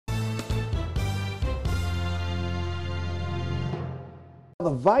The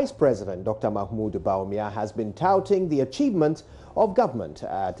Vice President, Dr. Mahmoud Bawumia, has been touting the achievement of government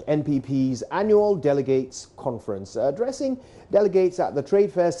at NPP's annual delegates conference. Addressing delegates at the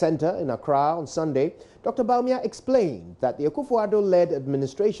Trade Fair Center in Accra on Sunday, Dr. Bawumia explained that the Akufo-Addo-led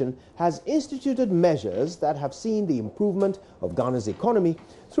administration has instituted measures that have seen the improvement of Ghana's economy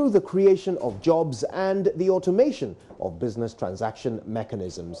through the creation of jobs and the automation of business transaction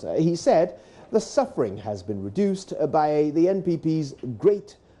mechanisms. He said the suffering has been reduced by the NPP's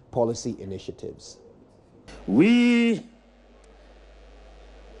great policy initiatives. We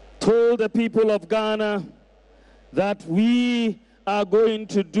told the people of Ghana that we are going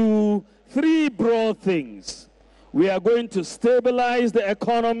to do three broad things. We are going to stabilize the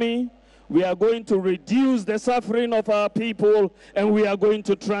economy, we are going to reduce the suffering of our people, and we are going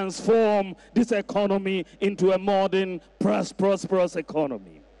to transform this economy into a modern, prosperous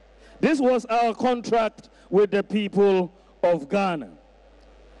economy. This was our contract with the people of Ghana.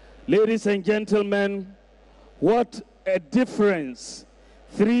 Ladies and gentlemen, what a difference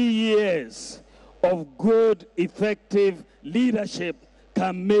 3 years of good, effective leadership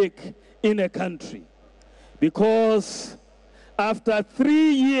can make in a country. Because after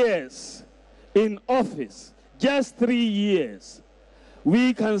 3 years in office, just 3 years,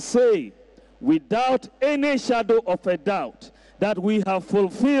 we can say without any shadow of a doubt that we have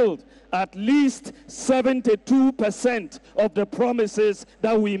fulfilled at least 72% of the promises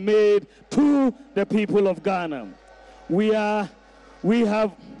that we made to the people of Ghana. We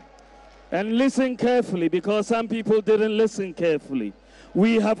have, and listen carefully because some people didn't listen carefully.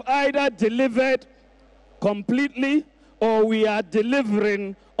 We have either delivered completely or we are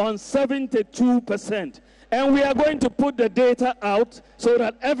delivering on 72%. And we are going to put the data out so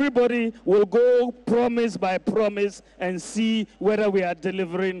that everybody will go promise by promise and see whether we are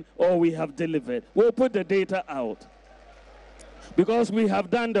delivering or we have delivered. We'll put the data out. Because we have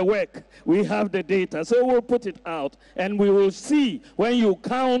done the work, we have the data, so we'll put it out and we will see when you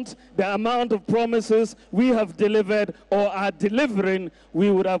count the amount of promises we have delivered or are delivering,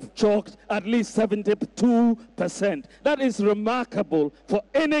 we would have chalked at least 72%. That is remarkable for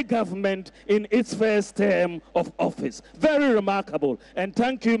any government in its first term of office. Very remarkable. And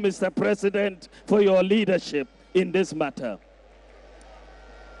thank you, Mr. President, for your leadership in this matter.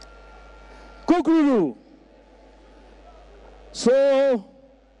 Kukuru. So,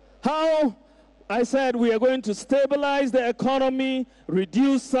 how I said we are going to stabilize the economy,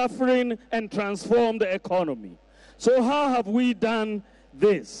 reduce suffering, and transform the economy. So how have we done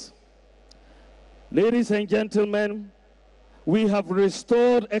this? Ladies and gentlemen, we have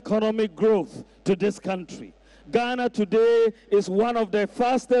restored economic growth to this country. Ghana today is one of the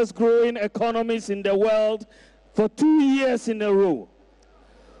fastest growing economies in the world for 2 years in a row.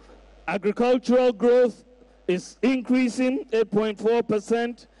 Agricultural growth is increasing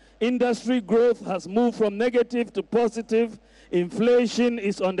 8.4%. Industry growth has moved from negative to positive. Inflation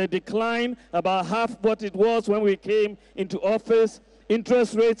is on the decline, about half what it was when we came into office.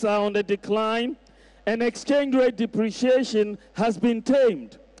 Interest rates are on the decline. And exchange rate depreciation has been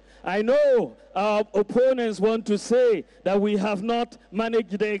tamed. I know our opponents want to say that we have not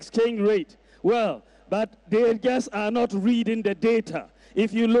managed the exchange rate. Well, but they just are not reading the data.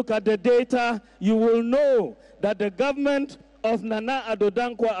 If you look at the data, you will know that the government of Nana Addo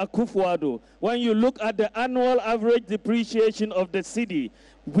Dankwa Akufo-Addo, when you look at the annual average depreciation of the cedi,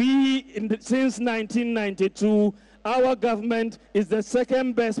 since 1992, our government is the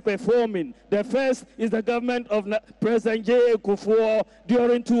second best performing. The first is the government of President J. Akufo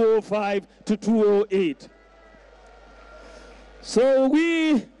during 2005 to 2008. So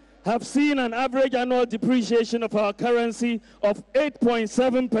we have seen an average annual depreciation of our currency of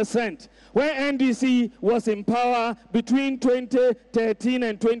 8.7%. When NDC was in power between 2013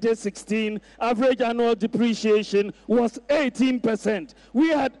 and 2016, average annual depreciation was 18%. We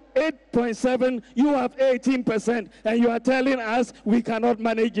had 8.7, you have 18%, and you are telling us we cannot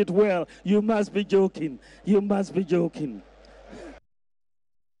manage it well. You must be joking. You must be joking.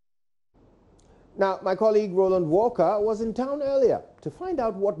 Now, my colleague Roland Walker was in town earlier to find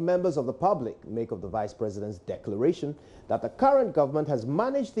out what members of the public make of the Vice President's declaration that the current government has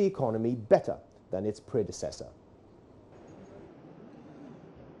managed the economy better than its predecessor.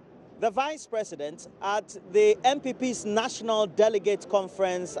 The Vice President at the NPP's National Delegate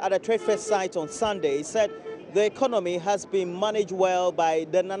Conference at a Trade Fair site on Sunday said the economy has been managed well by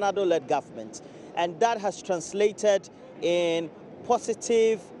the Nana Addo-led government, and that has translated in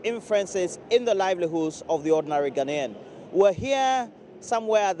positive inferences in the livelihoods of the ordinary Ghanaian. We're here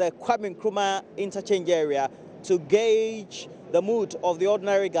somewhere at the Kwame Nkrumah interchange area to gauge the mood of the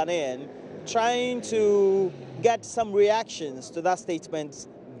ordinary Ghanaian trying to get some reactions to that statement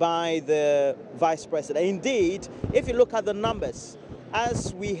by the Vice President. Indeed, if you look at the numbers,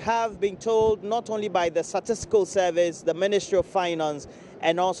 as we have been told not only by the Statistical Service, the Ministry of Finance,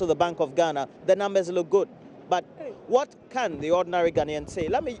 and also the Bank of Ghana, the numbers look good. But what can the ordinary Ghanaian say?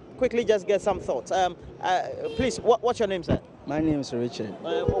 Let me quickly just get some thoughts. Please, what's your name, sir? My name is Richard.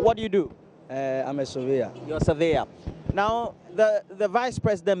 What do you do? I'm a surveyor. You're a surveyor. Now, the Vice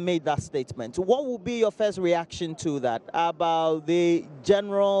President made that statement. What will be your first reaction to that about the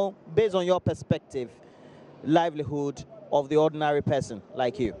general, based on your perspective, livelihood of the ordinary person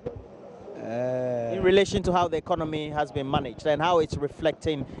like you? In relation to how the economy has been managed and how it's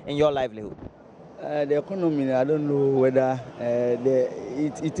reflecting in your livelihood? The economy, I don't know whether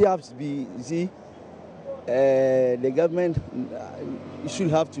it has to be, you see, the government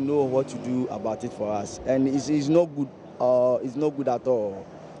should have to know what to do about it for us. And it's not good, it's not good at all.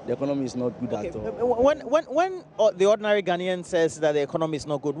 The economy is not good at all. When the ordinary Ghanaian says that the economy is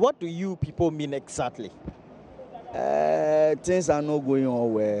not good, what do you people mean exactly? Things are not going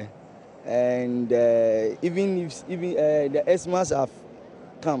on well. And even the estimates have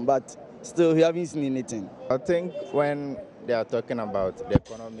come, but still we haven't seen anything. I think when they are talking about the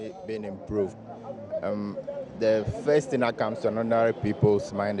economy being improved, the first thing that comes to ordinary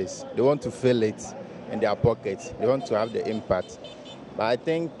people's mind is they want to feel it in their pockets. They want to have the impact. But I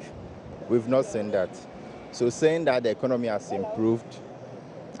think we've not seen that. So saying that the economy has improved,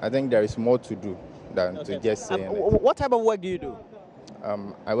 I think there is more to do than to just say it. What type of work do you do?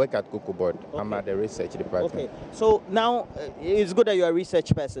 I work at Cocoa Board. Okay. I'm at the research department. Okay, so now it's good that you're a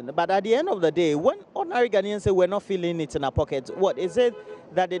research person, but at the end of the day, when ordinary Ghanaians say we're not feeling it in our pockets, what is it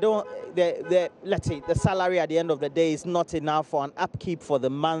that they don't, let's say the salary at the end of the day is not enough for an upkeep for the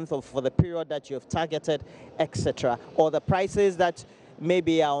month or for the period that you have targeted, etc., or the prices that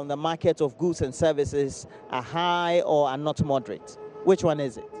maybe are on the market of goods and services are high or are not moderate? Which one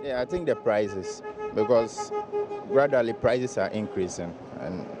is it? Yeah, I think the prices, because gradually prices are increasing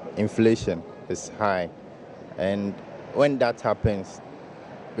and inflation is high. And when that happens,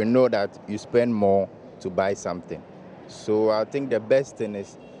 we know that you spend more to buy something. So I think the best thing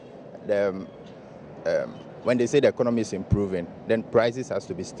is when they say the economy is improving, then prices has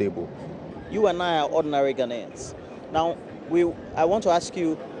to be stable. You and I are ordinary Ghanaians. Now, I want to ask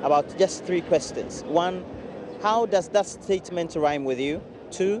you about just 3 questions. 1, how does that statement rhyme with you?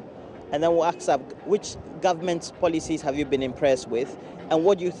 2, and then we'll ask which government policies have you been impressed with, and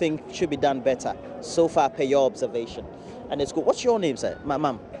what do you think should be done better so far per your observation? And it's good. What's your name, sir?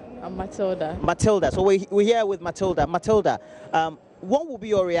 Ma'am? I'm Matilda. Matilda. So we're here with Matilda. Matilda, what will be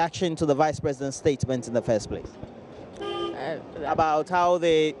your reaction to the Vice President's statement in the first place? About how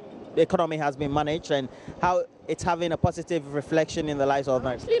the economy has been managed and how it's having a positive reflection in the lives of Ghanaians.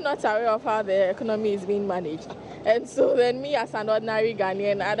 I'm actually not aware of how the economy is being managed. And so then me as an ordinary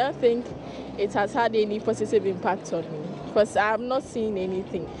Ghanaian, I don't think it has had any positive impact on me because I have not seen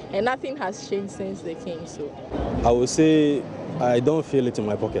anything and nothing has changed since they came. So I would say I don't feel it in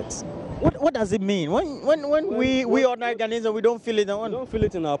my pockets. What does it mean? When we ordinary Ghanaians and we don't feel it? We don't feel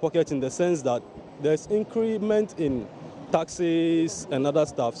it in our pockets in the sense that there's increment in taxes and other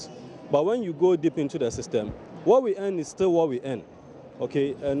stuffs. But when you go deep into the system, what we earn is still what we earn,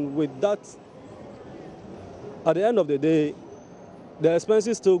 okay? And with that, at the end of the day, the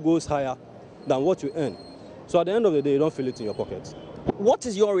expenses still goes higher than what you earn. So at the end of the day, you don't feel it in your pocket. What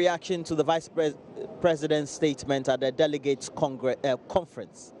is your reaction to the Vice President's statement at the Delegates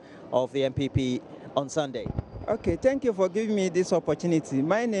Conference of the MPP on Sunday? Okay, thank you for giving me this opportunity.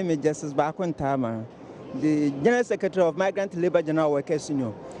 My name is Justice Bakun Tama, the General Secretary of Migrant Labour General Workers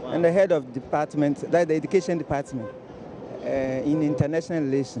Union, and the head of department, like the Education Department in International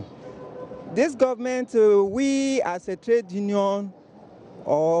Relations. This government, we as a trade union,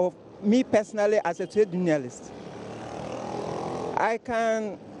 or me personally as a trade unionist, I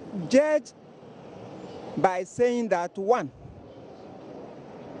can judge by saying that 1,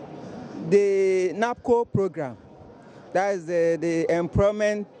 the NAPCO program, that is the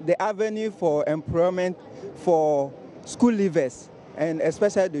employment, the avenue for employment for school leavers and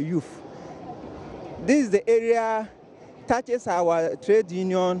especially the youth. This is the area touches our trade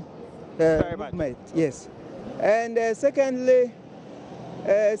union movement. Yes. And secondly,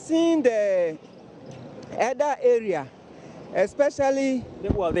 seeing the other area, especially...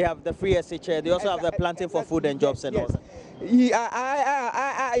 Well, they have the free SHA, they also have the planting for food and jobs and all that.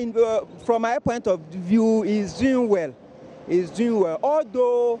 From my point of view, is doing well. Is doing well.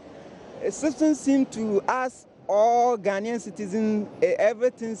 Although it doesn't seem to us, all Ghanaian citizens,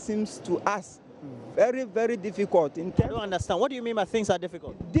 everything seems to us very, very difficult. I don't understand. What do you mean by things are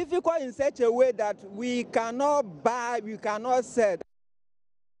difficult? Difficult in such a way that we cannot buy, we cannot sell.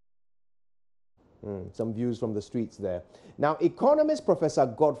 Some views from the streets there. Now, economist Professor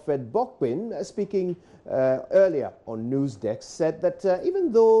Godfred Bokpin, speaking earlier on Newsdesk, said that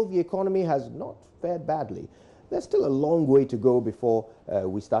even though the economy has not fared badly, there's still a long way to go before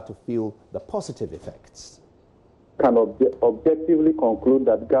we start to feel the positive effects. Can objectively conclude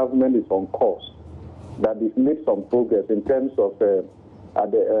that government is on course, that it's made some progress in terms of the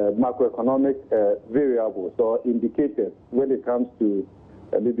macroeconomic variables or indicators when it comes to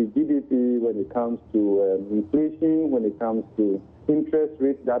maybe GDP, when it comes to inflation, when it comes to interest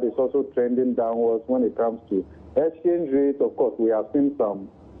rate, that is also trending downwards. When it comes to exchange rate, of course, we have seen some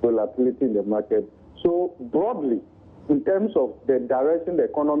volatility in the market. So broadly, in terms of the direction the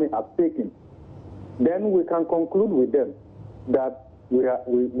economy has taken, then we can conclude with them that we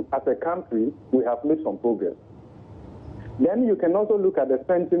as a country, we have made some progress. Then you can also look at the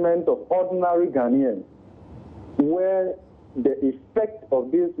sentiment of ordinary Ghanaians, where the effect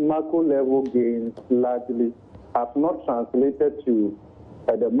of these macro level gains largely have not translated to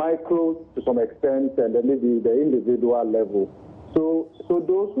the micro to some extent and maybe the individual level. So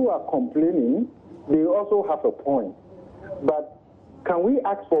those who are complaining, they also have a point. But can we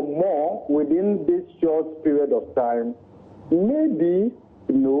ask for more within this short period of time? Maybe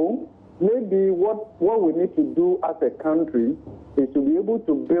no. Maybe what we need to do as a country is to be able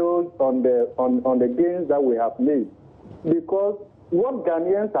to build on the gains that we have made. Because what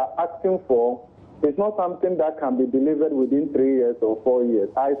Ghanaians are asking for is not something that can be delivered within 3 years or 4 years,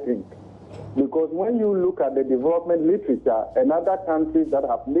 I think. Because when you look at the development literature and other countries that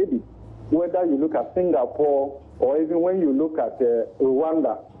have made it, whether you look at Singapore or even when you look at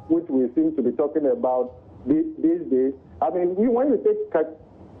Rwanda, which we seem to be talking about these days, I mean, when you take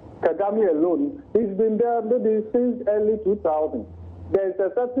Kagame alone, he's been there maybe since early 2000. There is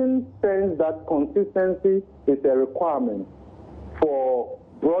a certain sense that consistency is a requirement for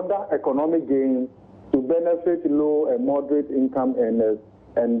broader economic gains to benefit low and moderate income earners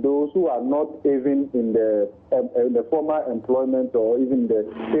and those who are not even in the formal employment or even the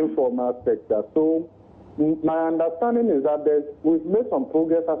informal sector. So my understanding is that we've made some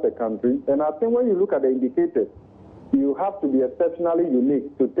progress as a country, and I think when you look at the indicators, you have to be exceptionally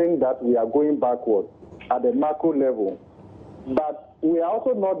unique to think that we are going backward at the macro level. But we are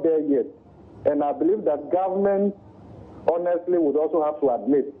also not there yet. And I believe that government, honestly, would also have to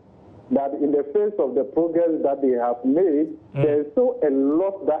admit that in the face of the progress that they have made, there is still a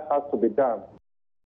lot that has to be done.